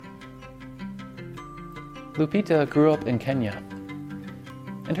Lupita grew up in Kenya,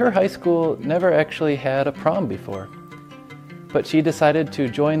 and her high school never actually had a prom before. But she decided to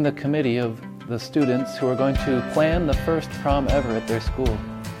join the committee of the students who were going to plan the first prom ever at their school.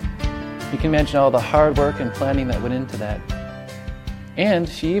 You can imagine all the hard work and planning that went into that. And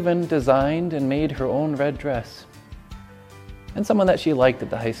she even designed and made her own red dress. And someone that she liked at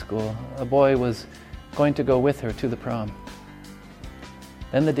the high school, a boy, was going to go with her to the prom.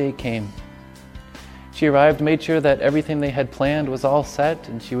 Then the day came. She arrived, made sure that everything they had planned was all set,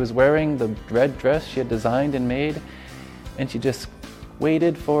 and she was wearing the red dress she had designed and made, and she just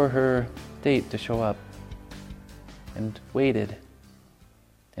waited for her date to show up. And waited.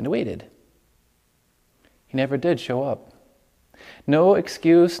 And waited. He never did show up. No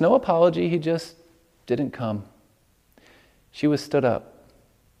excuse, no apology, he just didn't come. She was stood up.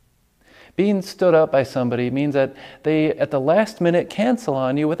 Being stood up by somebody means that they, at the last minute, cancel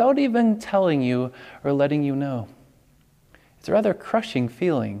on you without even telling you or letting you know. It's a rather crushing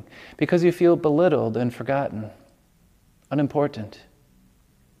feeling because you feel belittled and forgotten, unimportant.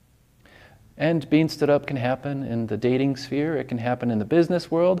 And being stood up can happen in the dating sphere, it can happen in the business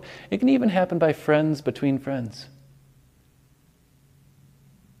world, it can even happen by friends between friends.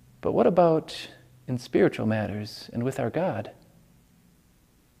 But what about in spiritual matters and with our God?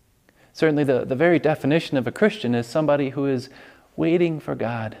 Certainly the very definition of a Christian is somebody who is waiting for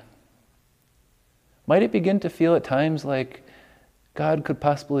God. Might it begin to feel at times like God could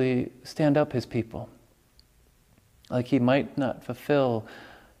possibly stand up his people? Like he might not fulfill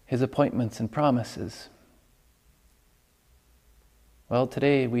his appointments and promises? Well,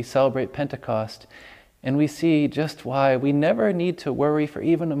 today we celebrate Pentecost, and we see just why we never need to worry for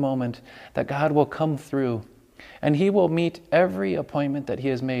even a moment that God will come through and he will meet every appointment that he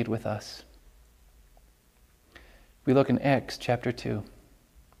has made with us. We look in Acts chapter 2.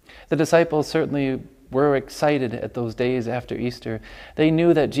 The disciples certainly were excited at those days after Easter. They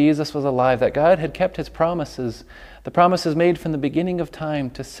knew that Jesus was alive, that God had kept his promises, the promises made from the beginning of time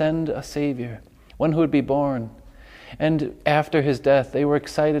to send a Savior, one who would be born. And after his death, they were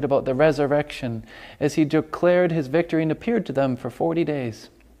excited about the resurrection as he declared his victory and appeared to them for 40 days.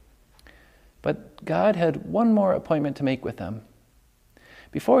 But God had one more appointment to make with them.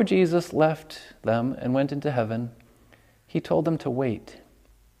 Before Jesus left them and went into heaven, he told them to wait.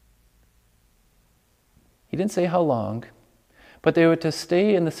 He didn't say how long, but they were to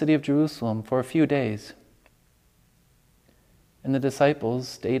stay in the city of Jerusalem for a few days. And the disciples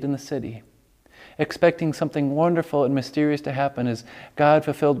stayed in the city, expecting something wonderful and mysterious to happen as God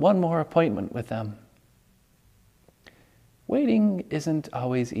fulfilled one more appointment with them. Waiting isn't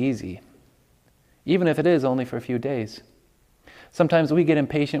always easy, even if it is only for a few days. Sometimes we get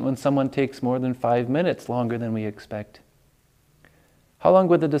impatient when someone takes more than 5 minutes longer than we expect. How long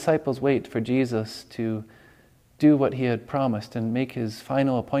would the disciples wait for Jesus to do what he had promised and make his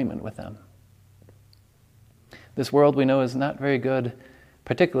final appointment with them? This world we know is not very good,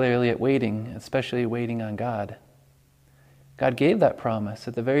 particularly at waiting, especially waiting on God. God gave that promise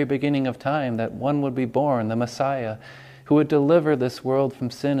at the very beginning of time that one would be born, the Messiah, who would deliver this world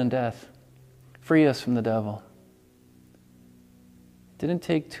from sin and death, free us from the devil. It didn't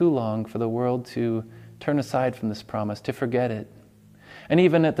take too long for the world to turn aside from this promise, to forget it. And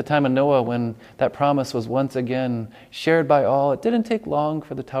even at the time of Noah, when that promise was once again shared by all, it didn't take long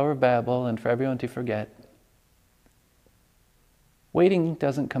for the Tower of Babel and for everyone to forget. Waiting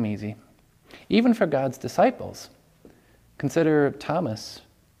doesn't come easy, even for God's disciples. Consider Thomas.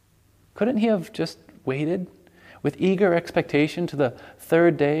 Couldn't he have just waited with eager expectation to the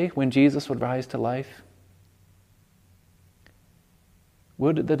third day when Jesus would rise to life?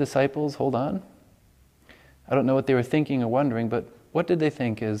 Would the disciples hold on? I don't know what they were thinking or wondering, but what did they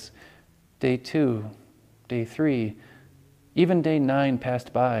think as day 2, day 3, even day 9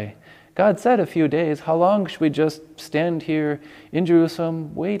 passed by? God said a few days. How long should we just stand here in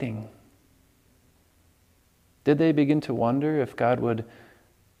Jerusalem waiting? Did they begin to wonder if God would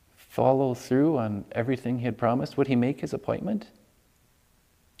follow through on everything he had promised? Would he make his appointment?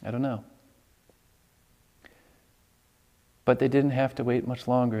 I don't know. But they didn't have to wait much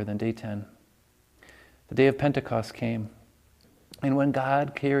longer than day 10. The day of Pentecost came. And when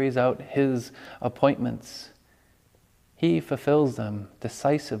God carries out his appointments, he fulfills them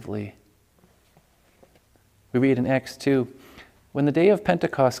decisively. We read in Acts 2, when the day of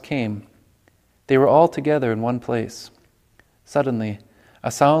Pentecost came, they were all together in one place. Suddenly, a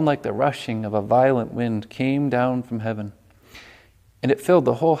sound like the rushing of a violent wind came down from heaven, and it filled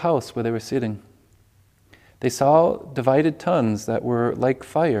the whole house where they were sitting. They saw divided tongues that were like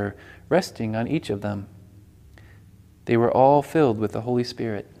fire resting on each of them. They were all filled with the Holy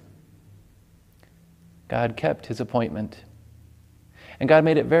Spirit. God kept his appointment. And God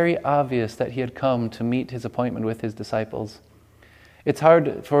made it very obvious that he had come to meet his appointment with his disciples. It's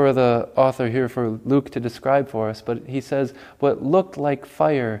hard for the author here, for Luke, to describe for us, but he says, what looked like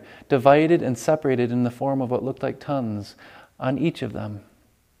fire divided and separated in the form of what looked like tongues on each of them.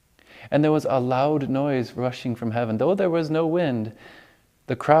 And there was a loud noise rushing from heaven. Though there was no wind,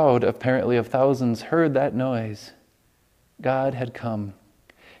 the crowd, apparently of thousands, heard that noise. God had come.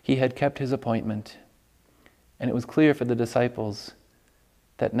 He had kept his appointment. And it was clear for the disciples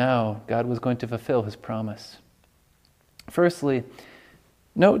that now God was going to fulfill his promise. Firstly,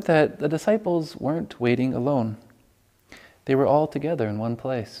 note that the disciples weren't waiting alone. They were all together in one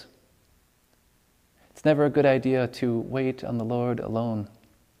place. It's never a good idea to wait on the Lord alone.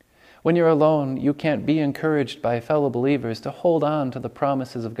 When you're alone, you can't be encouraged by fellow believers to hold on to the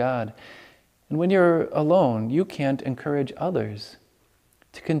promises of God. And when you're alone, you can't encourage others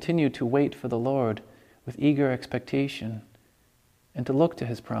to continue to wait for the Lord with eager expectation and to look to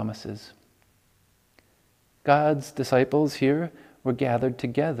his promises. God's disciples here were gathered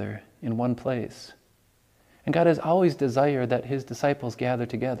together in one place. And God has always desired that his disciples gather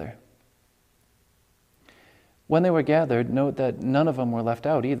together. When they were gathered, note that none of them were left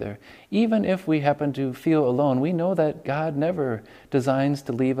out either. Even if we happen to feel alone, we know that God never designs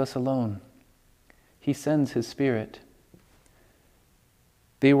to leave us alone. He sends his Spirit.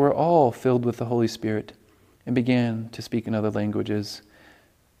 They were all filled with the Holy Spirit and began to speak in other languages.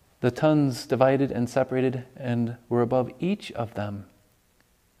 The tongues divided and separated and were above each of them.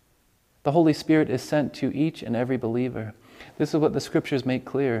 The Holy Spirit is sent to each and every believer. This is what the Scriptures make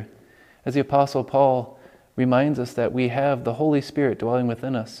clear. As the Apostle Paul reminds us that we have the Holy Spirit dwelling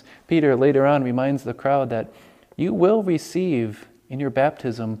within us. Peter later on reminds the crowd that you will receive in your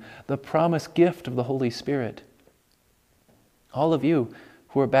baptism the promised gift of the Holy Spirit. All of you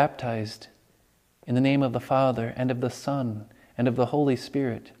who are baptized in the name of the Father and of the Son and of the Holy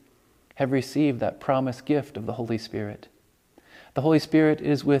Spirit have received that promised gift of the Holy Spirit. The Holy Spirit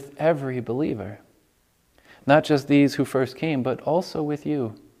is with every believer, not just these who first came, but also with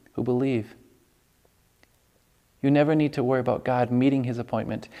you who believe. You never need to worry about God meeting his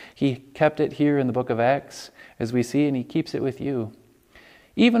appointment. He kept it here in the book of Acts, as we see, and he keeps it with you.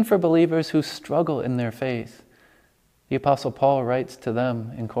 Even for believers who struggle in their faith, the Apostle Paul writes to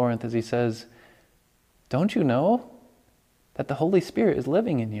them in Corinth as he says, don't you know that the Holy Spirit is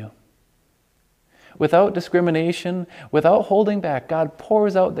living in you? Without discrimination, without holding back, God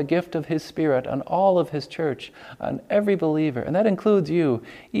pours out the gift of his Spirit on all of his church, on every believer, and that includes you,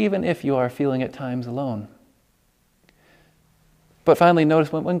 even if you are feeling at times alone. But finally,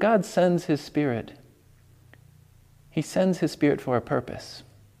 notice when God sends his Spirit, he sends his Spirit for a purpose.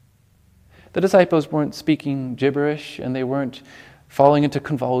 The disciples weren't speaking gibberish and they weren't falling into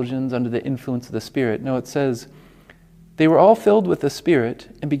convulsions under the influence of the Spirit. No, it says, they were all filled with the Spirit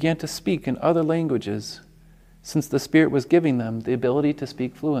and began to speak in other languages, since the Spirit was giving them the ability to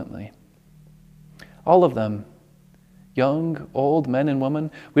speak fluently. All of them, young, old, men and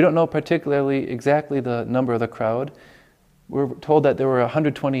women. We don't know particularly exactly the number of the crowd. We're told that there were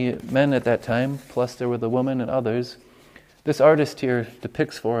 120 men at that time, plus there were the women and others. This artist here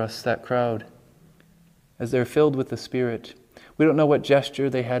depicts for us that crowd as they're filled with the Spirit. We don't know what gesture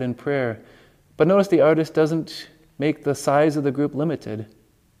they had in prayer, but notice the artist doesn't make the size of the group limited.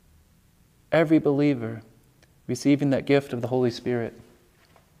 Every believer receiving that gift of the Holy Spirit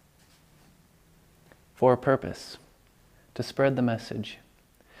for a purpose, to spread the message.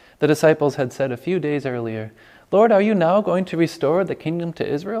 The disciples had said a few days earlier, Lord, are you now going to restore the kingdom to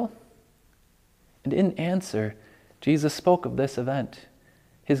Israel? And in answer, Jesus spoke of this event,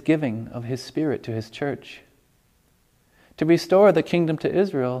 his giving of his Spirit to his church. To restore the kingdom to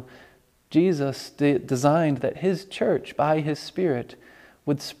Israel, Jesus designed that his church, by his Spirit,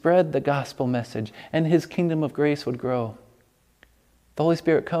 would spread the gospel message and his kingdom of grace would grow. The Holy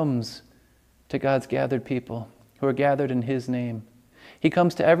Spirit comes to God's gathered people who are gathered in his name. He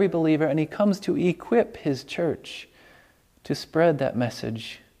comes to every believer and he comes to equip his church to spread that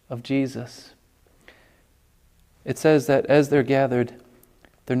message of Jesus. It says that as they're gathered,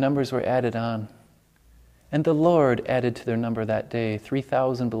 their numbers were added on. And the Lord added to their number that day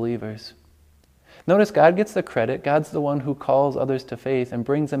 3,000 believers. Notice God gets the credit. God's the one who calls others to faith and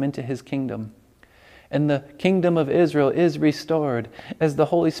brings them into his kingdom. And the kingdom of Israel is restored as the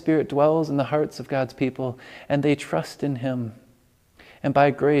Holy Spirit dwells in the hearts of God's people and they trust in him. And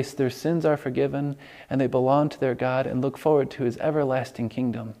by grace, their sins are forgiven, and they belong to their God and look forward to his everlasting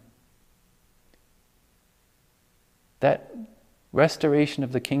kingdom. That restoration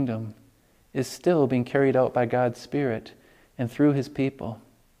of the kingdom is still being carried out by God's Spirit and through his people.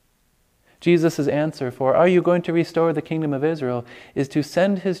 Jesus' answer for, are you going to restore the kingdom of Israel, is to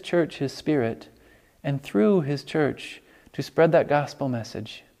send his church his Spirit, and through his church to spread that gospel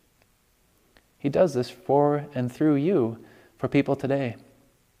message. He does this for and through you, for people today.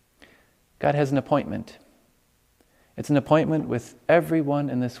 God has an appointment. It's an appointment with everyone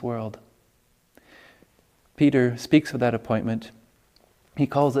in this world. Peter speaks of that appointment. He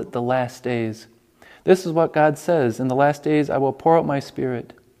calls it the last days. This is what God says, in the last days I will pour out my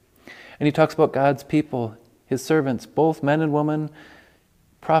Spirit. And he talks about God's people, his servants, both men and women,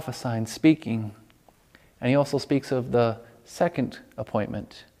 prophesying, speaking. And he also speaks of the second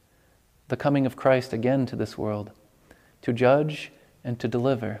appointment, the coming of Christ again to this world, to judge and to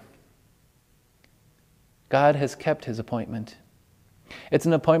deliver. God has kept his appointment. It's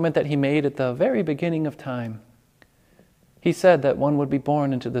an appointment that he made at the very beginning of time. He said that one would be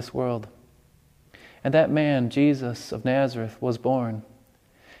born into this world. And that man, Jesus of Nazareth, was born.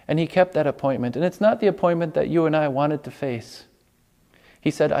 And he kept that appointment. And it's not the appointment that you and I wanted to face. He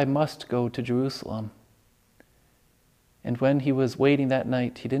said, I must go to Jerusalem. And when he was waiting that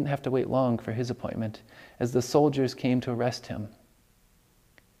night, he didn't have to wait long for his appointment, as the soldiers came to arrest him.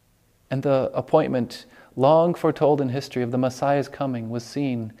 And the appointment, long foretold in history, of the Messiah's coming was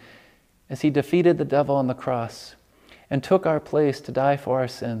seen as he defeated the devil on the cross and took our place to die for our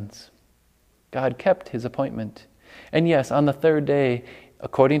sins. God kept his appointment. And yes, on the third day,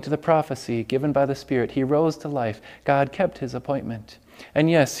 according to the prophecy given by the Spirit, he rose to life. God kept his appointment.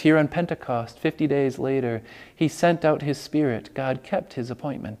 And yes, here on Pentecost, 50 days later, he sent out his Spirit. God kept his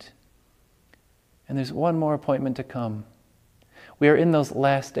appointment. And there's one more appointment to come. We are in those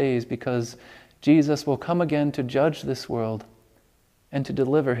last days because Jesus will come again to judge this world and to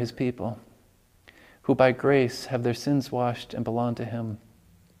deliver his people, who by grace have their sins washed and belong to him.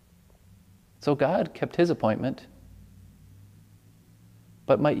 So God kept his appointment.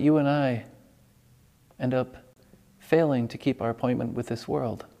 But might you and I end up failing to keep our appointment with this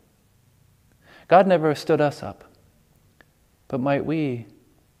world? God never stood us up. But might we,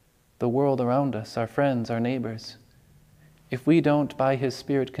 the world around us, our friends, our neighbors, if we don't by his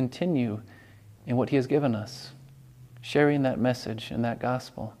Spirit continue in what he has given us, sharing that message and that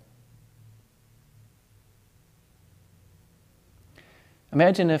gospel?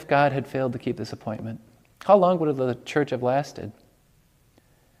 Imagine if God had failed to keep this appointment. How long would the church have lasted?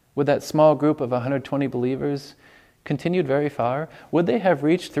 Would that small group of 120 believers continued very far? Would they have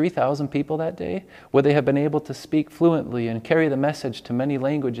reached 3,000 people that day? Would they have been able to speak fluently and carry the message to many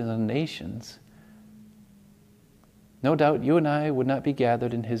languages and nations? No doubt you and I would not be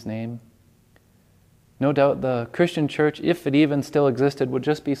gathered in his name. No doubt the Christian church, if it even still existed, would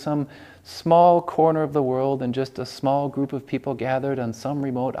just be some small corner of the world and just a small group of people gathered on some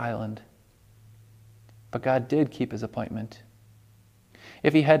remote island. But God did keep his appointment.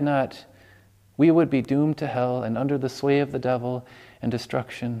 If he had not, we would be doomed to hell and under the sway of the devil and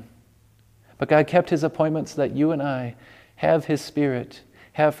destruction. But God kept his appointment so that you and I have his Spirit,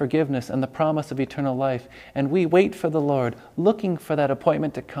 have forgiveness and the promise of eternal life, and we wait for the Lord, looking for that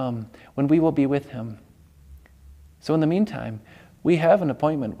appointment to come when we will be with him. So in the meantime, we have an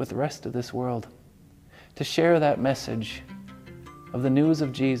appointment with the rest of this world to share that message of the news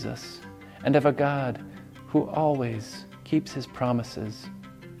of Jesus and of a God who always keeps his promises.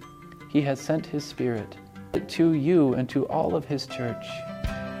 He has sent his Spirit to you and to all of his church.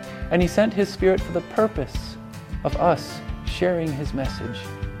 And he sent his Spirit for the purpose of us sharing his message,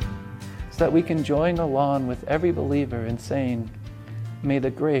 so that we can join along with every believer in saying, may the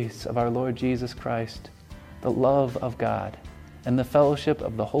grace of our Lord Jesus Christ, the love of God, and the fellowship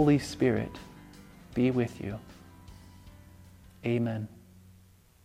of the Holy Spirit be with you. Amen.